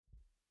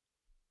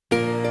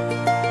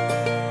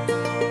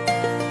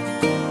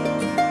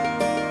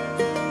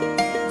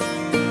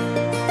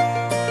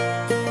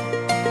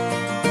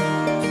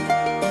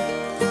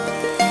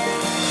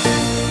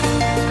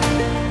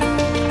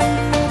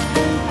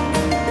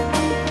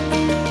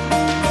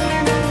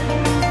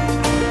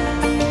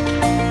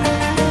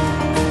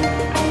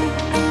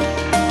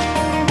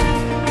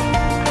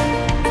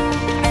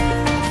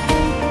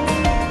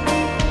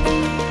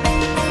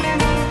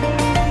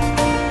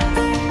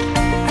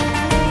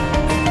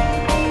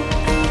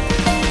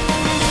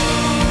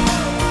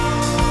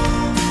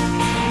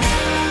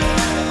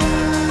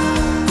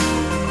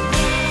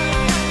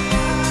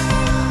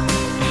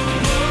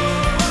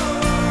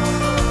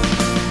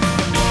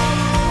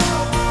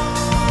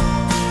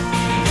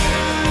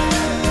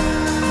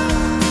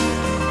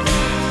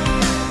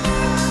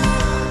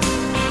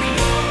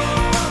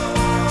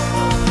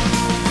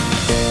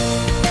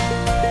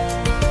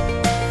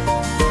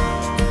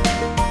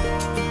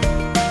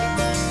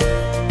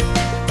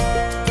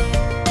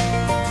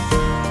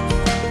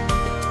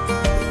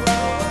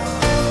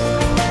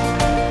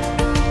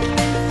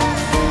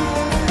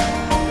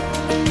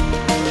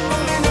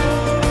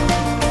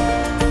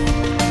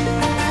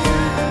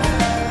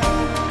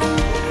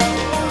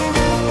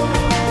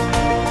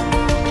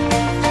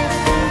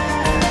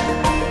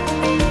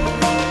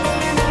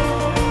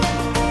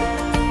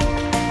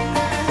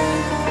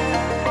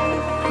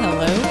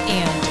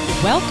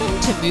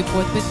to Move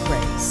Forth with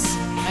Grace.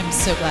 I'm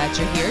so glad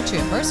you're here to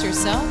immerse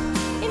yourself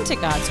into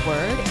God's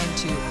Word and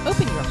to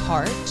open your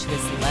heart to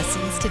His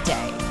lessons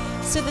today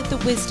so that the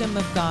wisdom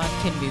of God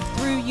can move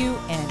through you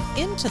and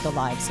into the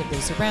lives of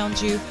those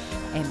around you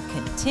and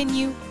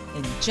continue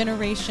in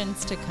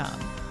generations to come.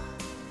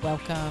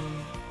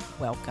 Welcome,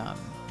 welcome.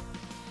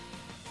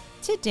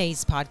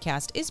 Today's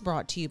podcast is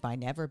brought to you by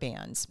Never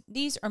Bands.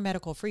 These are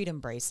medical freedom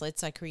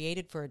bracelets I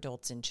created for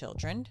adults and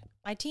children.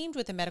 I teamed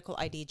with a medical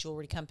ID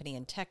jewelry company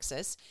in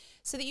Texas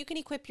so that you can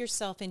equip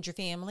yourself and your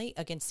family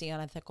against the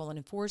unethical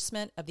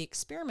enforcement of the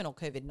experimental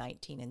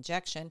COVID-19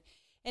 injection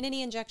and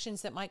any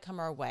injections that might come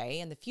our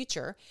way in the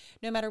future,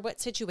 no matter what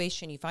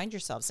situation you find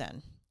yourselves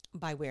in.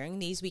 By wearing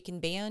these, we can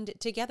band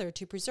together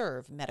to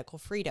preserve medical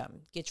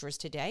freedom. Get yours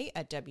today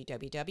at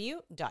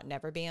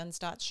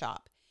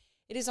www.neverbands.shop.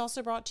 It is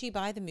also brought to you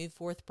by the Move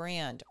Forth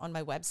brand. On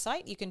my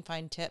website, you can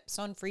find tips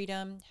on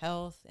freedom,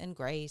 health, and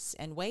grace,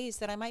 and ways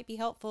that I might be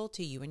helpful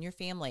to you and your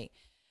family.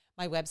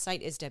 My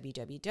website is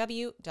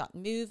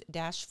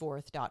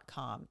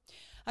www.move-forth.com.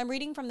 I'm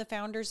reading from the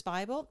Founders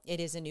Bible. It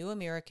is a New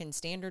American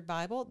Standard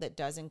Bible that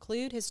does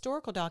include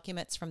historical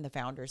documents from the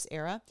Founders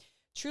era.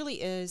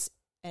 Truly is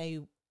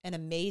an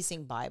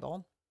amazing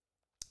Bible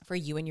for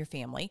you and your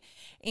family.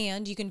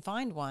 And you can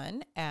find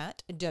one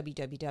at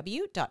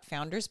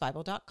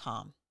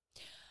www.foundersbible.com.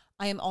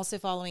 I am also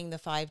following the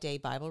 5-day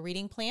Bible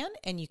reading plan,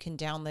 and you can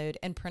download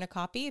and print a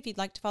copy if you'd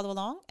like to follow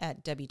along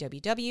at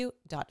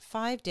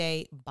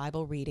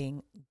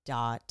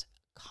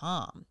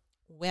www.5daybiblereading.com.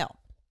 Well,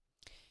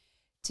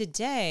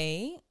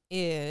 today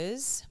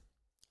is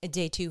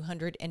day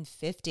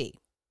 250.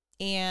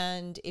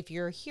 And if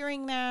you're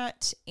hearing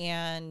that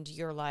and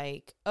you're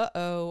like,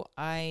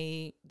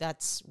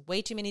 that's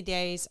way too many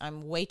days,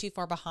 I'm way too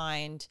far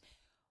behind,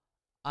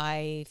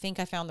 I think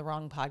I found the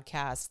wrong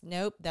podcast.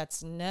 Nope,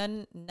 that's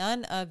none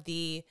of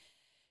the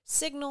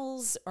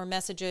signals or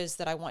messages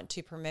that I want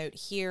to promote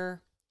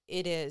here.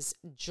 It is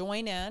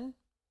join in,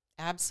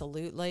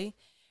 absolutely.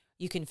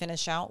 You can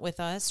finish out with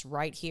us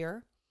right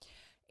here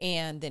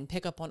and then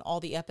pick up on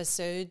all the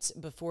episodes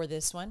before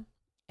this one,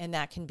 and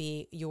that can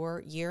be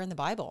your year in the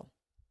Bible.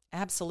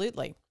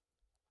 Absolutely.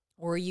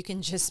 Or you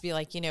can just be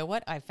like, you know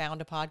what? I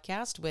found a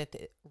podcast with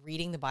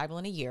reading the Bible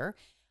in a year.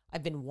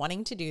 I've been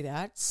wanting to do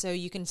that, so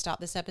you can stop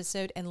this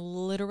episode and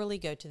literally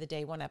go to the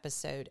day one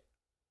episode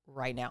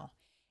right now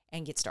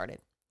and get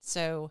started.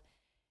 So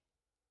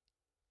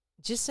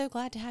just so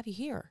glad to have you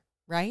here,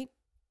 right?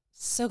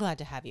 So glad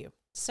to have you.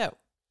 So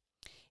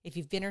if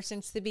you've been here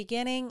since the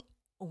beginning,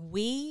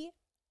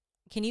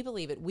 can you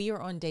believe it? We are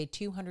on day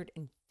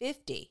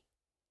 250.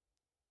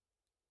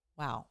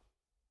 Wow.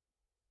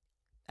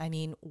 I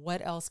mean,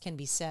 what else can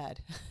be said?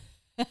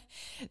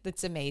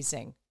 That's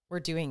amazing. We're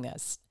doing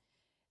this.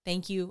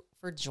 Thank you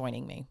for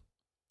joining me.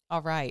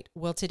 All right.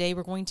 Well, today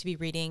we're going to be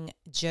reading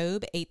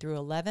Job 8 through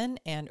 11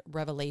 and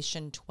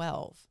Revelation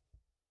 12.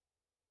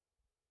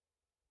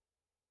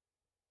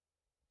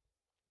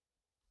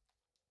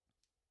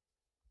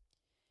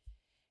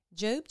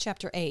 Job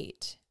chapter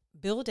 8.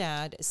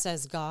 Bildad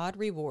says God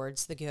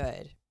rewards the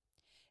good.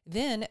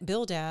 Then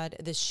Bildad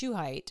the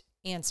Shuhite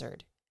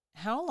answered,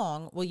 "How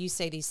long will you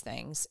say these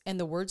things, and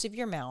the words of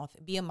your mouth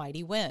be a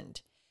mighty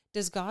wind?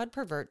 Does God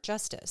pervert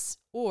justice,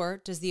 or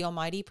does the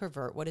Almighty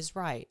pervert what is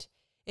right?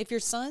 If your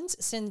sons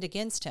sinned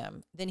against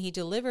him, then he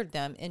delivered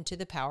them into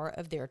the power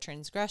of their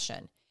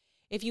transgression.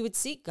 If you would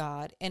seek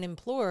God and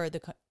implore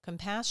the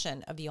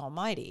compassion of the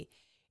Almighty,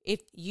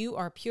 if you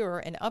are pure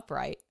and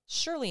upright,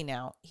 surely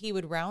now he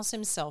would rouse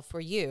himself for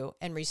you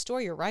and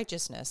restore your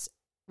righteousness,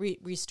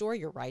 restore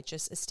your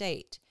righteous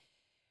estate.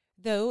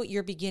 Though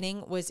your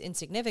beginning was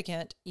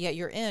insignificant, yet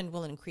your end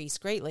will increase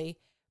greatly.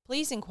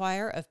 Please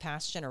inquire of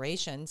past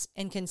generations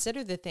and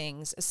consider the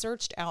things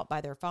searched out by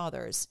their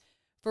fathers.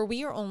 For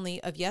we are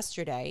only of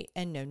yesterday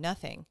and know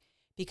nothing,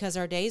 because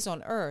our days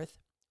on earth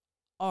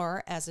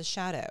are as a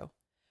shadow.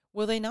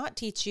 Will they not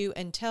teach you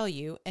and tell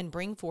you and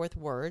bring forth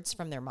words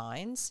from their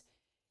minds?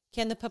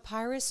 Can the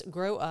papyrus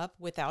grow up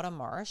without a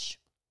marsh?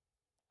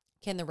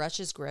 Can the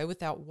rushes grow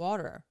without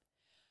water?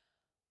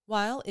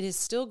 While it is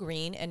still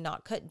green and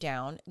not cut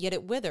down, yet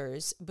it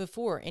withers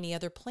before any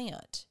other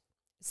plant.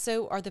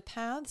 So are the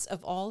paths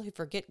of all who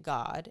forget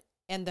God,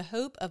 and the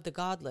hope of the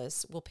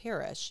godless will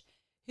perish,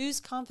 whose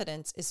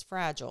confidence is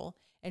fragile,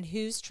 and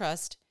whose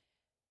trust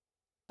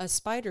a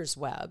spider's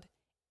web.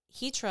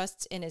 He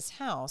trusts in his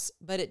house,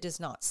 but it does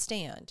not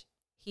stand.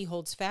 He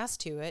holds fast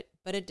to it,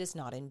 but it does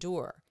not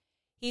endure.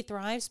 He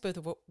thrives both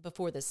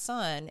before the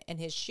sun, and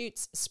his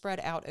shoots spread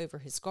out over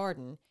his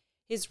garden.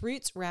 His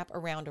roots wrap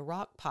around a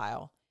rock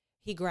pile.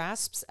 He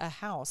grasps a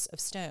house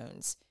of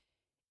stones.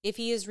 If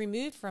he is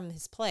removed from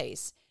his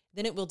place,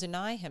 then it will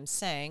deny him,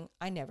 saying,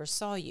 I never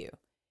saw you.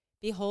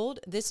 Behold,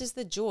 this is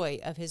the joy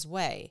of his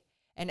way,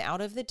 and out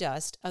of the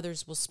dust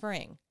others will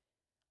spring.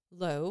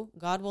 Lo,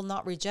 God will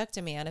not reject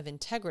a man of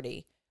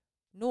integrity,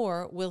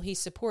 nor will he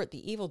support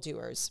the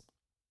evildoers.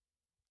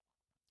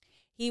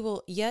 He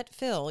will yet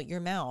fill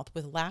your mouth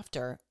with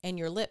laughter and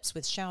your lips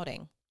with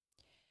shouting.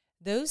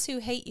 Those who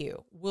hate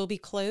you will be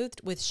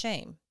clothed with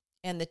shame,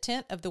 and the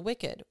tent of the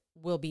wicked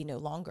will be no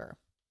longer.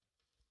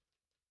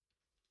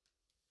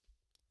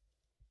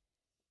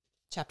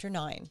 Chapter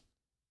 9.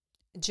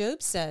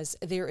 Job says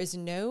there is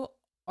no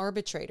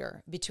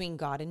arbitrator between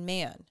God and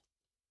man.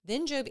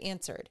 Then Job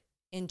answered,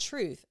 "In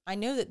truth, I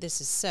know that this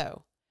is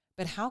so,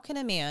 but how can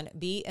a man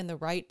be in the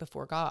right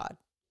before God?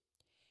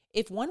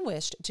 If one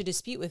wished to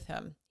dispute with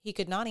him, he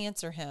could not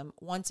answer him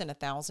once in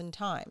 1,000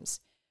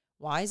 times.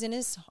 Wise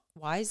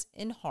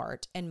in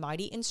heart and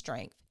mighty in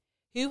strength,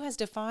 who has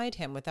defied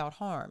him without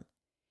harm?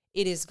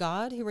 It is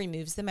God who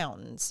removes the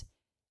mountains.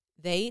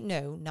 They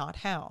know not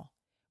how.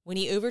 When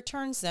he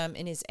overturns them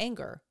in his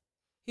anger,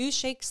 who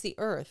shakes the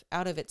earth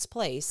out of its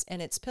place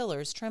and its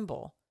pillars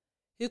tremble?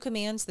 Who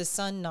commands the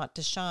sun not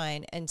to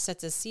shine and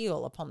sets a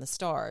seal upon the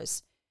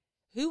stars?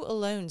 Who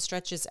alone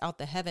stretches out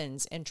the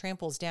heavens and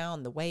tramples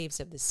down the waves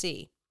of the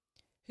sea?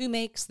 Who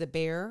makes the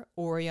Bear,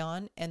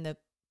 Orion, and the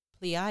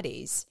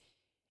Pleiades,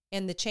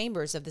 and the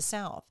chambers of the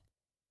south?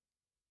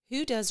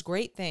 Who does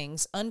great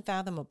things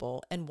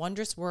unfathomable and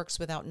wondrous works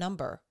without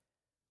number?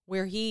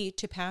 Were he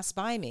to pass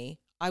by me,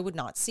 I would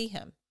not see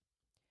him.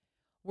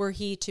 Were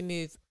he to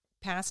move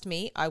past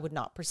me, I would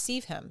not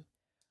perceive him.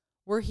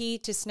 Were he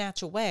to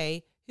snatch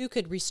away, who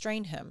could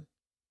restrain him?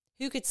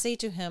 Who could say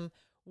to him,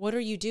 "What are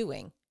you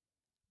doing?"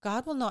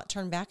 God will not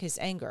turn back his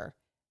anger.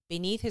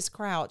 Beneath his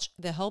crouch,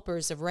 the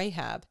helpers of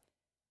Rahab.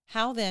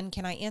 How then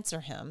can I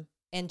answer him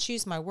and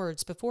choose my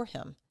words before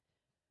him?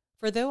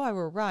 For though I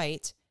were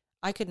right,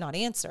 I could not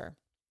answer.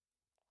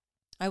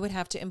 I would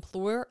have to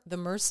implore the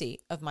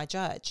mercy of my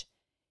judge.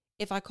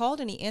 If I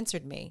called and he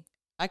answered me,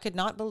 I could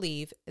not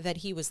believe that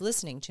he was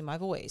listening to my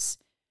voice.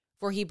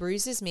 For he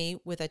bruises me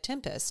with a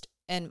tempest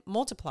and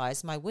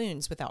multiplies my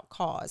wounds without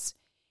cause.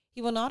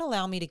 He will not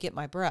allow me to get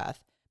my breath,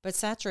 but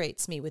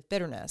saturates me with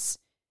bitterness.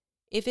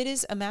 If it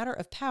is a matter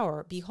of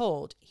power,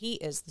 behold, he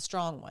is the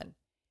strong one.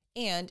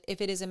 And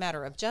if it is a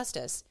matter of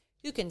justice,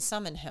 who can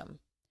summon him?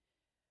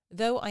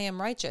 Though I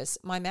am righteous,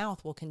 my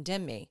mouth will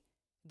condemn me.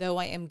 Though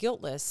I am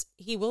guiltless,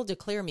 he will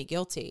declare me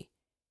guilty.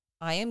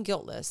 I am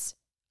guiltless.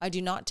 I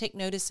do not take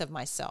notice of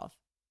myself.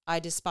 I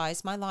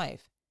despise my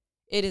life.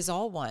 It is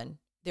all one.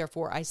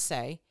 Therefore I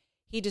say,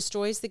 he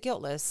destroys the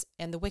guiltless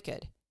and the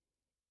wicked.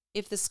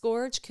 If the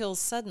scourge kills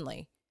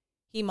suddenly,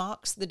 he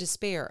mocks the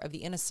despair of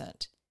the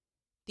innocent.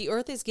 The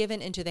earth is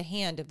given into the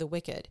hand of the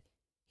wicked.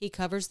 He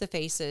covers the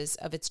faces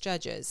of its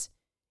judges.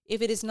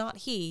 If it is not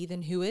he,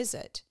 then who is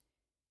it?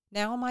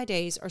 Now my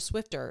days are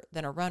swifter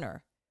than a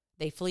runner.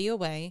 They flee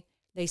away.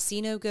 They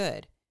see no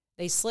good.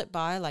 They slip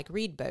by like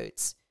reed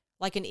boats,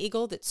 like an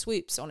eagle that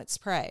swoops on its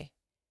prey.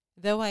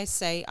 Though I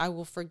say I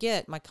will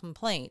forget my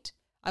complaint,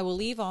 I will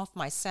leave off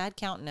my sad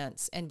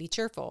countenance and be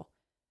cheerful.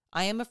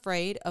 I am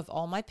afraid of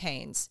all my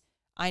pains.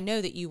 I know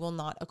that you will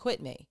not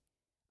acquit me.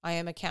 I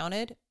am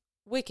accounted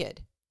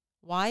wicked.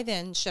 Why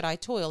then should I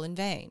toil in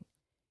vain?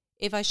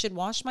 If I should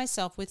wash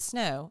myself with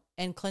snow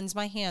and cleanse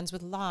my hands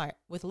with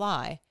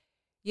lye,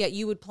 yet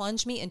you would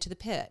plunge me into the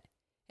pit,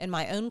 and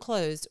my own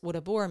clothes would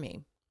abhor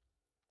me.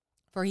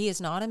 For he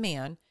is not a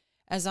man,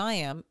 as I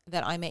am,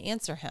 that I may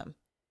answer him.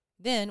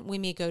 Then we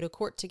may go to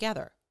court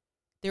together.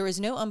 There is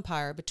no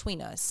umpire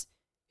between us,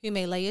 who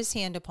may lay his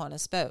hand upon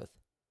us both.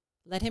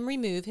 Let him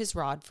remove his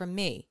rod from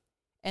me,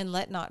 and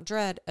let not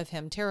dread of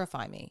him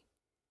terrify me.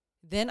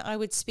 Then I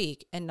would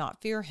speak and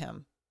not fear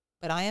him,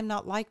 but I am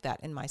not like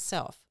that in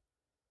myself.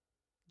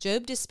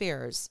 Job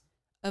despairs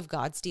of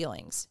God's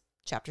dealings.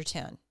 Chapter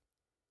 10.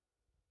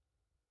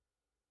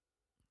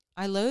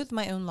 I loathe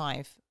my own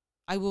life.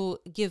 I will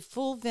give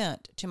full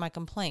vent to my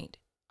complaint.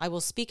 I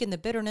will speak in the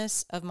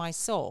bitterness of my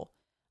soul.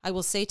 I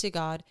will say to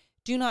God,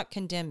 do not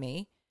condemn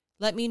me.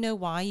 Let me know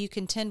why you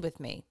contend with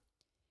me.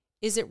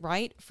 Is it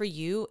right for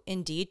you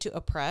indeed to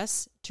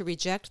oppress, to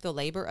reject the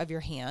labor of your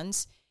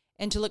hands,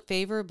 and to look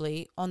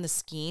favorably on the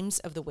schemes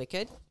of the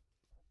wicked?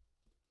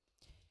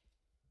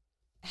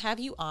 Have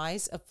you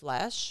eyes of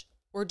flesh,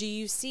 or do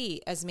you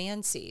see as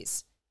man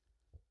sees?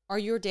 Are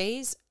your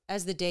days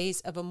as the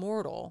days of a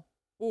mortal,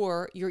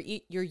 or your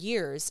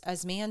years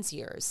as man's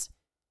years,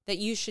 that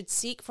you should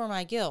seek for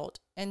my guilt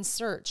and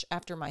search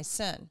after my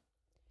sin?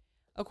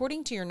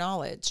 According to your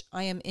knowledge,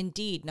 I am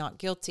indeed not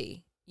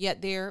guilty,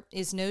 yet there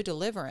is no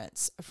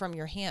deliverance from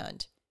your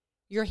hand.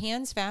 Your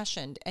hands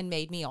fashioned and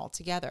made me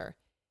altogether.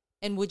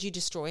 And would you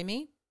destroy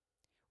me?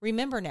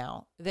 Remember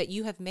now that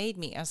you have made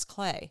me as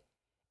clay.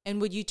 And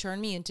would you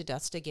turn me into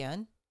dust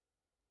again?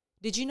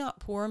 Did you not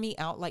pour me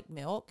out like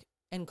milk,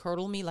 and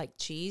curdle me like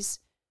cheese,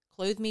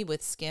 clothe me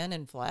with skin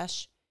and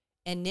flesh,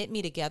 and knit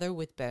me together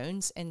with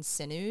bones and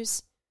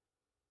sinews?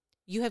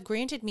 You have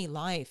granted me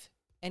life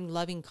and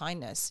loving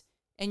kindness,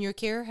 and your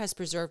care has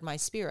preserved my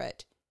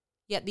spirit.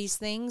 Yet these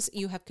things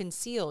you have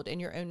concealed in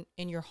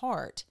your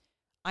heart.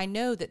 I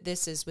know that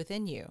this is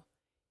within you.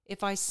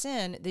 If I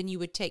sin, then you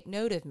would take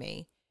note of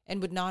me,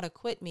 and would not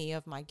acquit me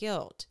of my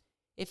guilt.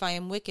 If I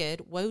am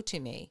wicked, woe to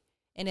me,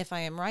 and if I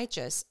am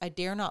righteous, I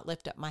dare not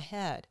lift up my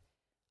head.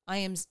 I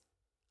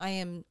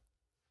am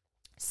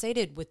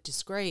sated with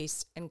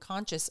disgrace and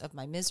conscious of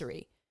my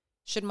misery.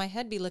 Should my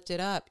head be lifted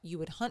up, you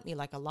would hunt me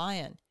like a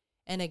lion,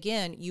 and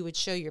again you would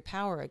show your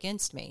power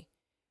against me.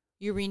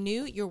 You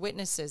renew your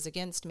witnesses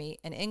against me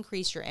and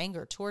increase your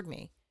anger toward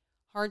me.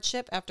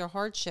 Hardship after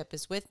hardship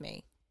is with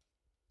me.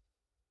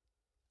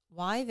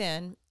 Why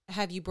then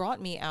have you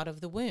brought me out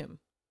of the womb?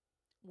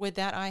 Would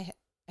that I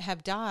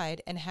have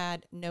died and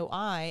had no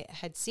eye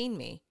had seen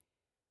me.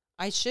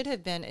 I should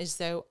have been as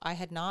though I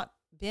had not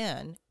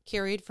been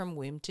carried from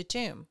womb to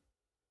tomb.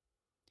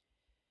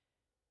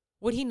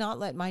 Would he not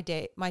let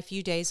my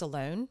few days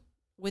alone?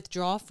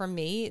 Withdraw from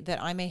me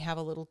that I may have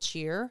a little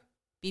cheer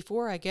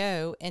before I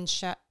go,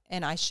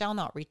 and I shall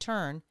not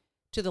return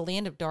to the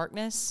land of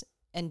darkness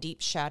and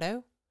deep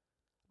shadow.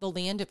 The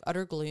land of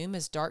utter gloom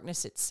is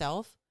darkness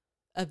itself,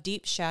 of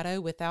deep shadow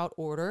without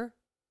order,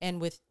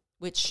 and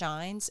which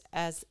shines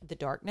as the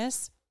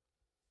darkness.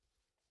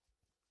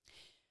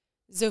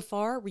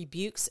 Zophar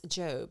rebukes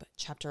Job,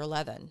 chapter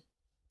 11.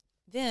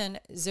 Then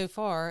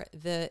Zophar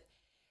the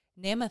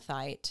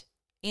Naamathite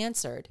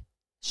answered,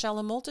 Shall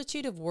a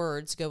multitude of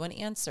words go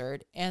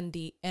unanswered, and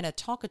a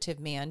talkative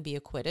man be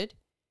acquitted?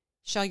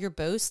 Shall your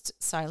boasts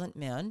silent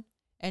men,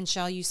 and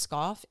shall you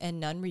scoff and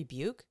none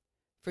rebuke?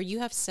 For you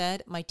have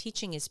said, My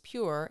teaching is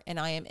pure, and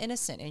I am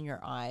innocent in your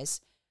eyes.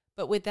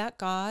 But would that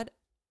God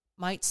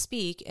might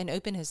speak and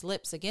open his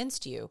lips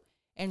against you,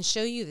 and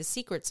show you the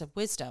secrets of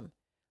wisdom.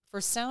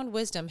 For sound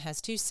wisdom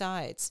has two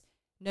sides.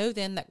 Know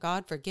then that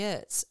God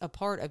forgets a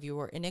part of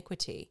your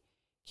iniquity.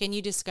 Can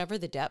you discover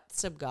the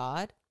depths of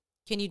God?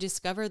 Can you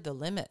discover the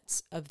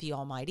limits of the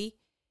Almighty?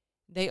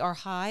 They are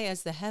high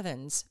as the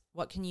heavens.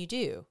 What can you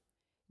do?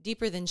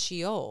 Deeper than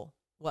Sheol.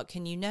 What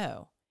can you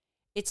know?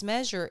 Its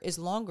measure is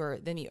longer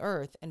than the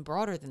earth and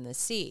broader than the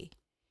sea.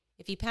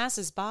 If he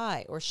passes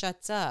by or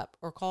shuts up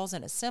or calls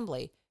an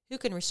assembly, who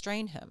can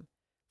restrain him?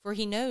 For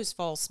he knows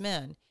false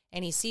men,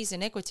 and he sees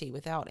iniquity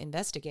without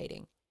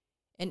investigating.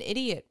 An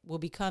idiot will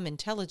become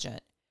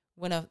intelligent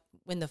when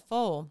the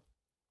foal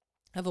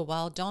of a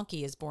wild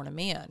donkey is born a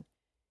man.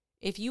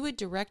 If you would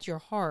direct your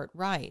heart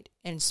right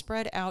and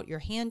spread out your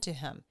hand to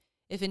him,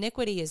 if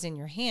iniquity is in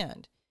your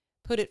hand,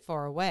 put it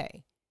far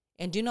away,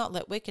 and do not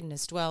let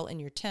wickedness dwell in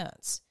your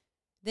tents.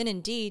 Then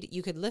indeed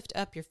you could lift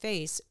up your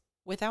face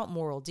without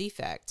moral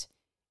defect,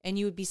 and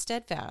you would be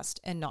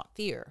steadfast and not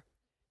fear.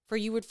 For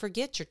you would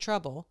forget your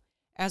trouble,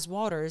 as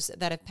waters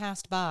that have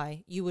passed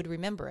by, you would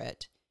remember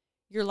it.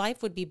 Your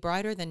life would be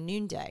brighter than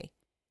noonday.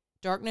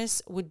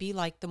 Darkness would be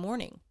like the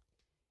morning.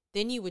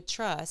 Then you would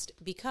trust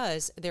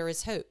because there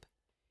is hope,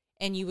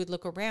 and you would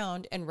look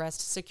around and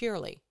rest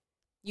securely.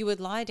 You would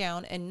lie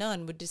down and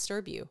none would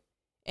disturb you,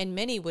 and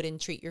many would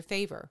entreat your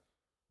favor.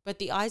 But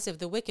the eyes of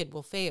the wicked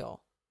will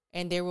fail,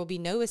 and there will be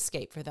no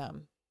escape for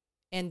them,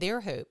 and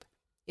their hope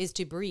is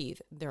to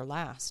breathe their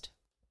last.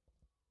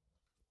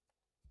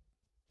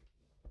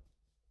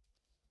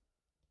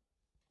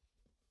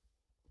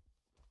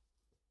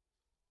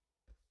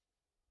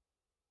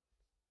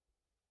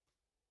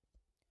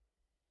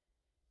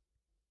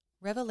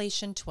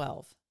 Revelation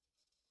 12.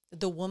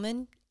 The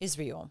woman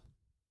Israel.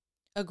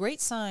 A great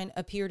sign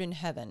appeared in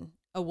heaven,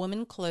 a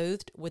woman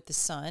clothed with the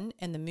sun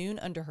and the moon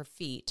under her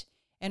feet,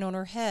 and on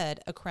her head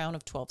a crown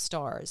of 12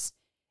 stars.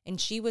 And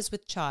she was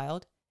with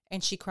child,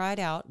 and she cried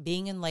out,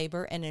 being in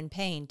labor and in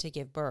pain to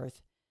give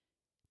birth.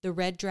 The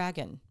red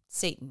dragon,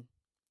 Satan.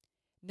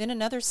 Then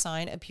another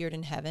sign appeared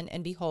in heaven,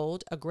 and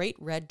behold, a great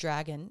red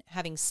dragon,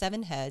 having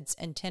 7 heads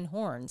and 10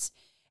 horns,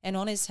 and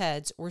on his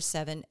heads were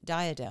 7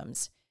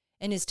 diadems.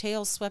 And his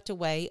tail swept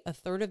away a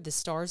third of the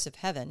stars of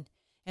heaven,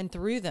 and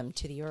threw them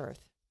to the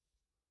earth.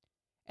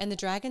 And the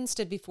dragon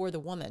stood before the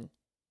woman,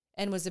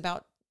 and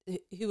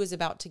who was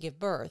about to give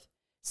birth,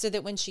 so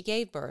that when she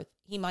gave birth,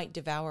 he might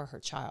devour her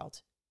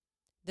child,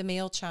 the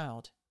male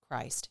child,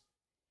 Christ.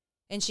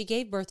 And she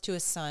gave birth to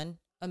a son,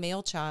 a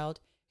male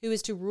child, who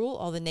is to rule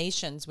all the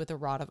nations with a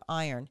rod of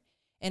iron,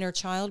 and her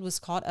child was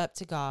caught up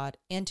to God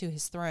and to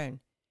his throne.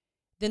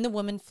 Then the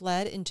woman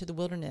fled into the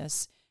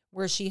wilderness,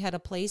 where she had a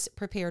place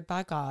prepared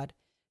by God,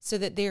 so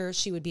that there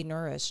she would be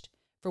nourished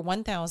for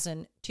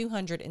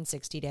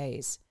 1,260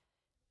 days.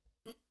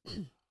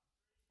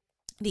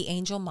 The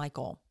angel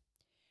Michael.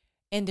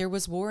 And there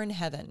was war in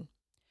heaven,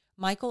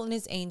 Michael and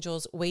his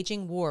angels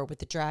waging war with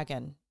the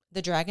dragon.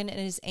 The dragon and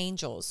his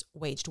angels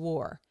waged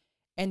war,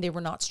 and they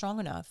were not strong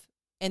enough,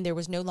 and there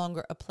was no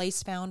longer a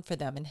place found for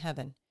them in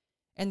heaven.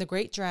 And the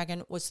great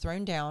dragon was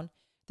thrown down,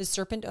 the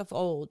serpent of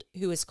old,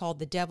 who is called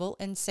the devil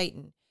and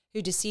Satan,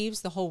 who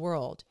deceives the whole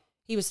world.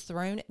 He was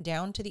thrown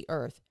down to the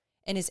earth,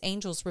 and his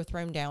angels were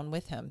thrown down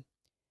with him.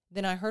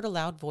 Then I heard a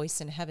loud voice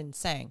in heaven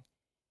saying,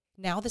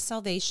 Now the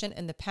salvation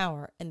and the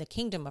power and the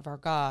kingdom of our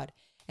God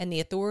and the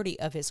authority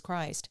of his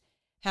Christ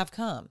have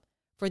come,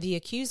 for the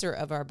accuser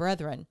of our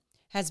brethren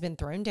has been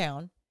thrown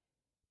down,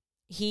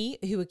 he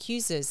who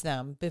accuses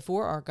them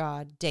before our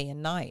God day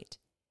and night.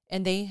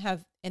 And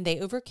they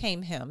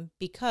overcame him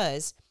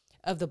because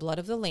of the blood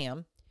of the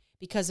Lamb,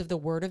 because of the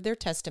word of their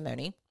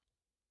testimony,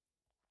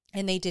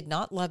 and they did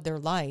not love their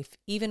life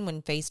even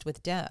when faced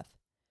with death.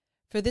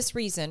 For this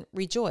reason,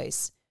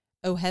 rejoice,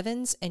 O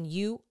heavens, and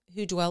you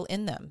who dwell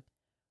in them.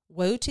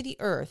 Woe to the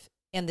earth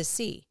and the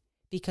sea,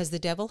 because the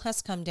devil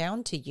has come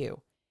down to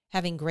you,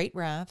 having great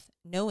wrath,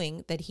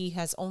 knowing that he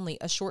has only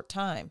a short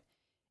time.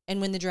 And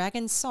when the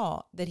dragon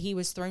saw that he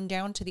was thrown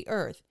down to the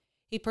earth,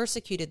 he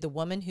persecuted the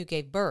woman who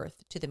gave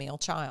birth to the male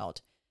child.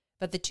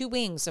 But the 2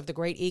 wings of the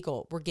great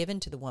eagle were given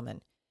to the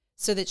woman,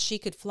 so that she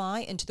could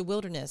fly into the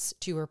wilderness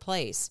to her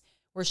place,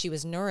 where she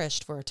was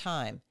nourished for a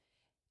time,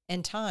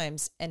 and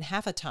times and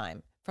half a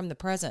time from the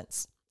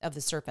presence of the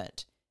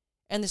serpent.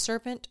 And the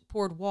serpent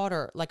poured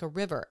water like a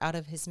river out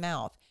of his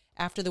mouth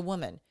after the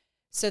woman,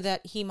 so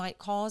that he might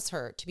cause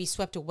her to be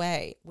swept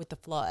away with the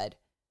flood.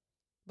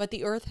 But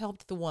the earth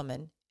helped the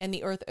woman, and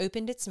the earth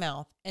opened its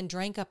mouth and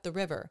drank up the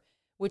river,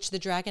 which the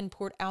dragon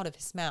poured out of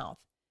his mouth.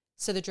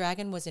 So the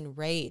dragon was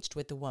enraged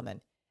with the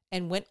woman,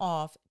 and went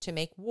off to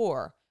make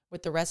war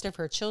with the rest of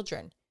her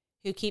children,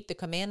 who keep the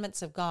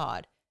commandments of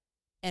God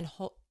and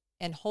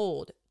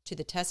hold to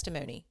the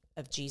testimony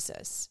of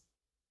Jesus.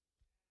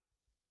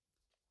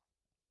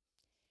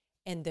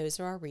 And those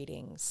are our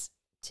readings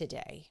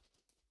today.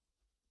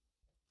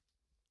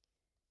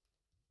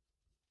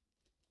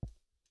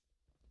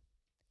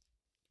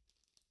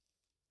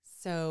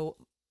 So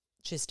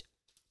just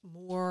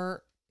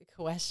more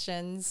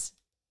questions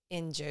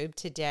in Job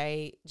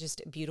today.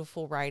 Just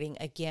beautiful writing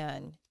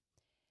again.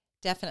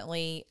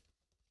 Definitely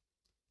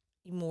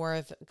more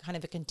of kind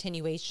of a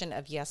continuation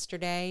of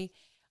yesterday.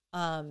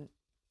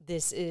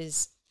 This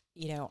is,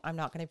 I'm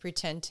not going to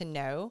pretend to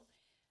know,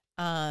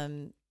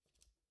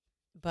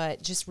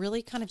 but just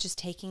really kind of just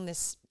taking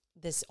this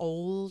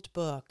old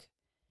book,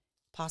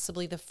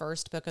 possibly the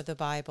first book of the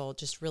Bible,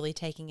 just really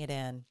taking it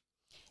in.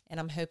 And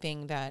I'm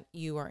hoping that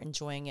you are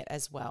enjoying it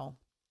as well.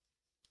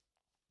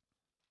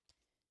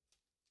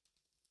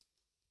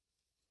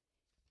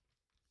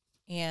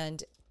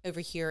 And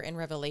over here in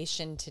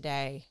Revelation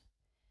today,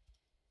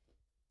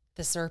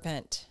 the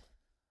serpent,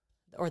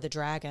 or the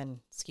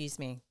dragon,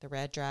 the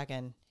red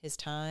dragon, his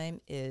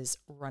time is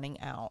running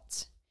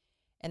out.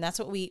 And that's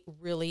what we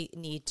really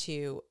need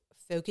to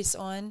focus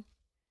on,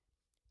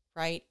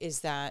 right?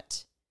 Is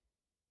that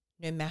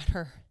no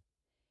matter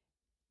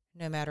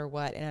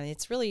what, and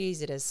it's really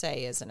easy to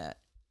say, isn't it?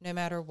 No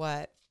matter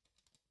what,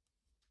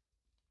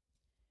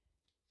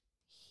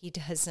 he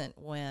doesn't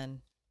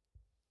win.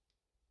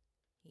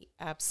 He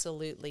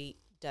absolutely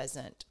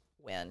doesn't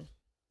win.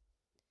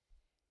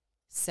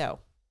 So,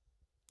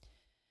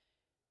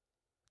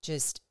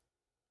 just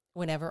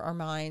whenever our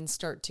minds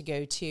start to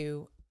go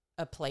to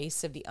a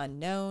place of the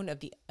unknown,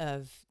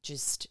 of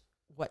just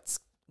what's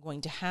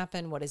going to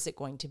happen, what is it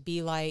going to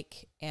be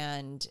like,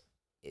 and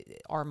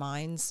our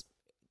minds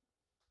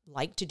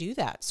like to do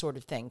that sort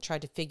of thing, try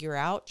to figure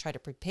out, try to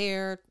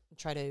prepare,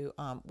 try to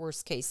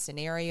worst case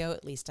scenario.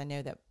 At least I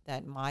know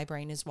that my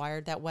brain is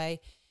wired that way.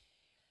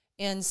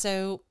 And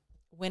so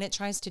when it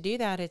tries to do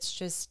that, it's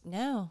just,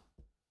 no,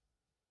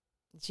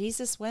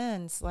 Jesus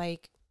wins.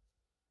 Like,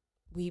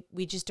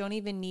 we just don't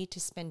even need to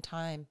spend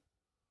time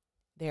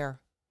there.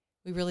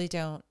 We really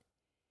don't,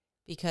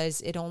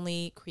 because it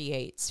only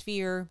creates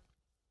fear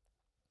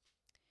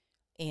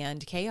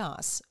and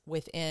chaos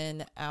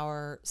within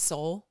our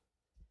soul.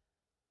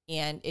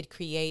 And it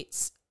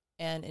creates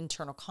an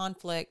internal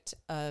conflict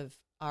of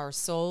our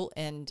soul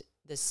and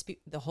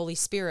the Holy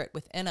Spirit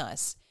within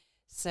us.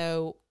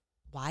 So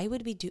why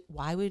would we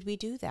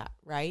do that,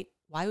 right?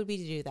 Why would we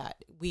do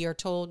that? We are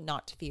told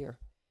not to fear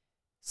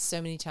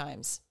so many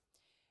times.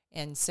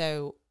 And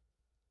so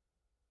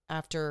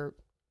after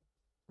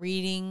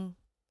reading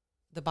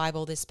the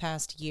Bible this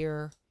past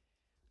year,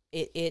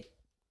 it's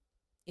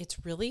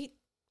really,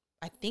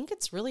 I think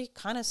it's really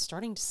kind of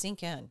starting to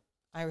sink in.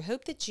 I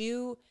hope that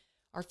you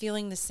are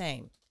feeling the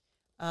same.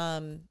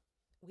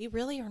 We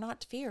really are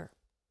not to fear.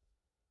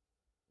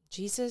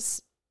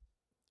 Jesus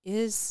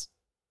is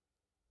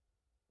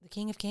the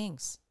King of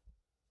Kings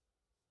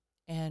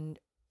and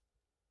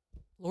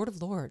Lord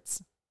of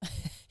Lords.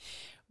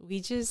 We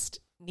just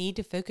need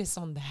to focus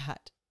on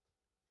that.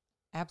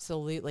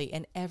 Absolutely.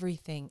 And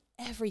everything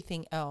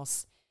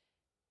else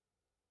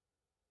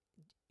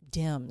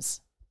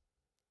dims.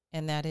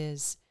 And that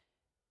is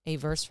a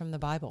verse from the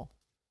Bible.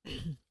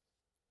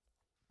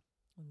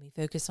 When we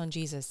focus on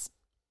Jesus,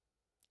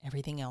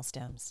 everything else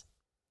dims.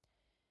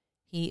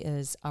 He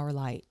is our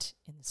light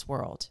in this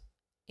world.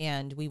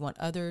 And we want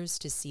others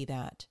to see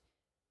that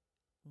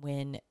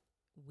when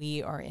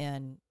we are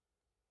in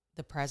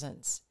the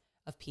presence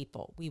of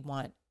people. We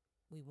want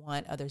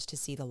others to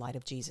see the light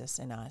of Jesus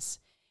in us.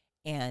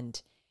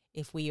 And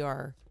if we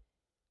are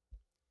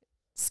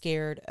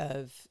scared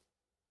of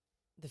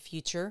the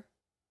future,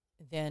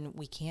 then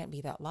we can't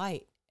be that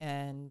light.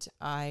 And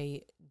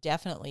I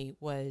definitely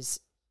was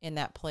in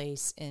that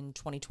place in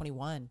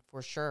 2021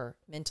 for sure.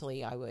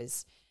 Mentally, I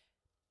was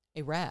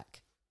a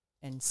wreck.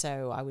 And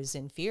so I was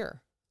in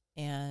fear.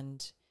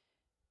 And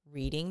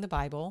reading the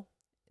Bible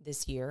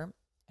this year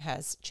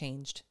has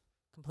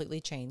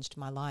completely changed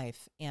my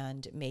life.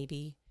 And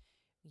maybe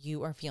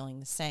you are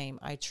feeling the same.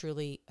 I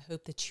truly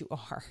hope that you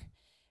are,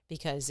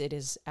 because it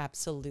is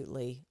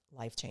absolutely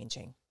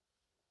life-changing.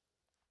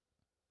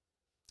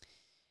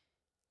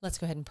 Let's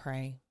go ahead and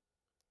pray.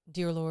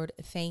 Dear Lord,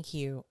 thank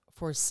you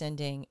for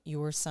sending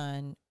your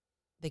Son,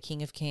 the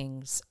King of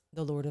Kings,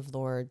 the Lord of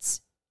Lords,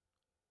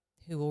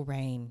 who will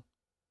reign.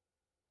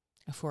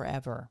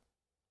 forever.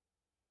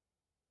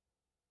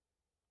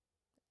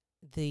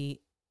 The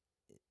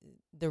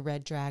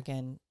red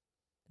dragon,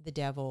 the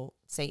devil,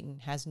 Satan,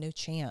 has no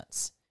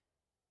chance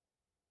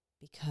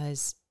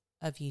because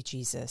of you,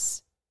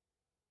 Jesus.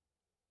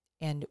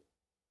 And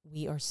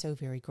we are so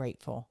very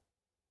grateful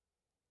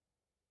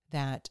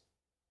that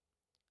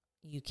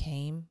you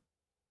came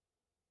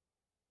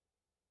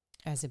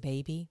as a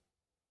baby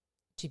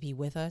to be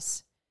with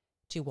us,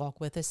 to walk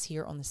with us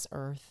here on this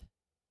earth.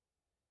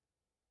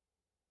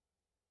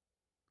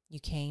 You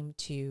came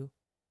to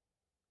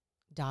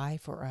die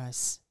for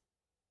us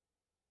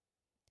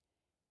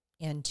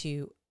and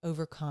to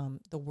overcome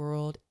the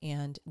world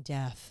and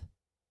death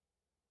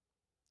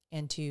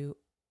and to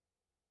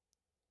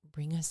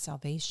bring us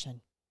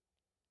salvation.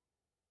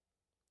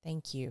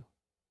 Thank you.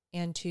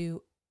 And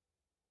to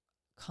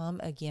come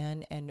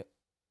again and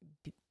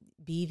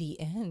be the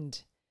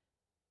end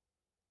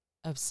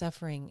of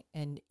suffering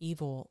and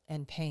evil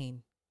and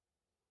pain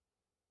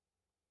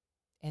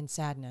and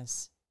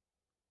sadness.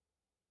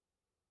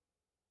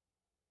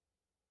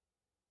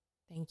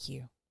 Thank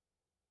you.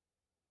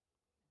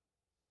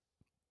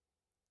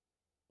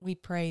 We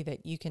pray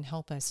that you can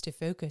help us to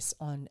focus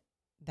on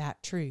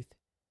that truth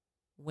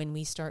when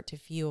we start to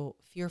feel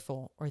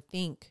fearful or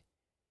think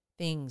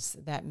things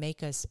that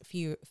make us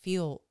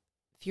feel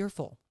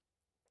fearful.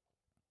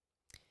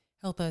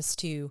 Help us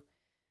to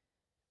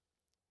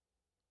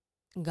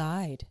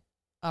guide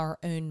our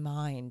own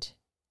mind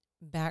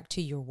back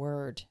to your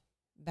word,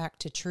 back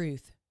to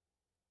truth,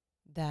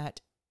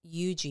 that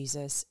you,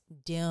 Jesus,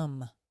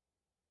 dim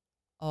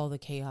all the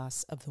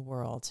chaos of the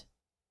world.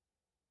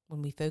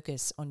 When we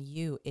focus on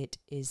you, it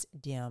is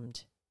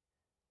dimmed.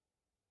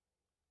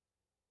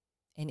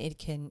 And it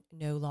can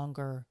no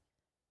longer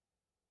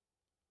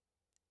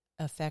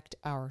affect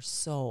our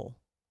soul.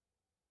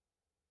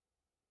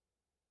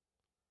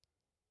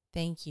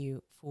 Thank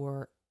you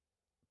for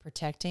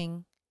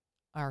protecting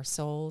our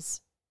souls,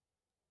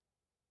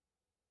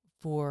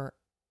 for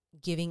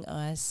giving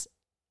us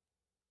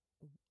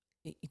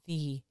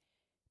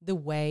the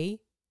way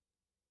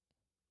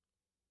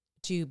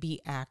to be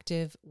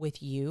active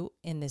with you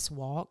in this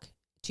walk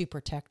to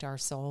protect our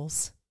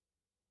souls.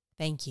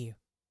 Thank you.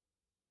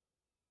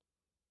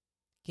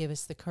 Give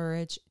us the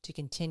courage to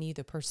continue,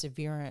 the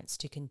perseverance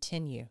to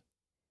continue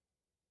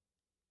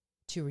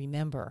to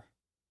remember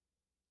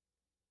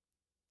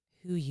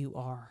who you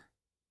are.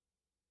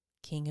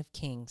 King of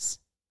Kings,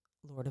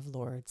 Lord of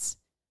Lords,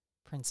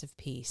 Prince of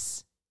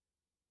Peace,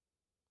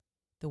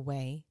 the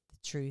way, the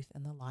truth,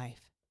 and the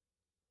life.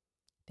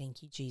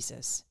 Thank you,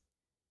 Jesus.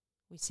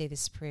 We say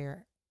this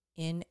prayer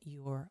in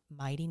your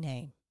mighty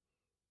name.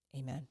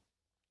 Amen.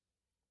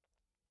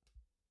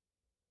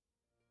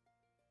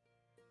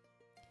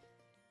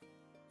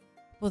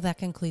 Well, that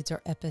concludes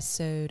our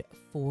episode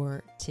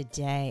for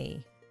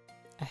today.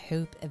 I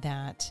hope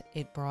that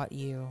it brought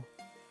you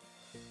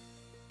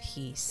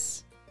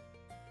peace.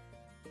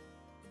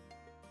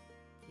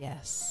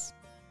 Yes,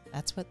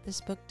 that's what this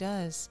book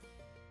does.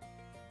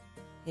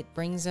 It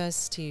brings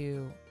us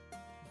to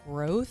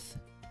growth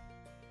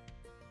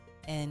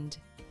and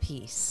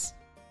peace.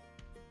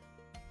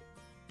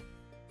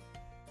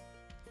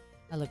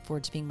 I look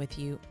forward to being with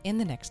you in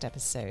the next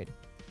episode.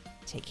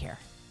 Take care.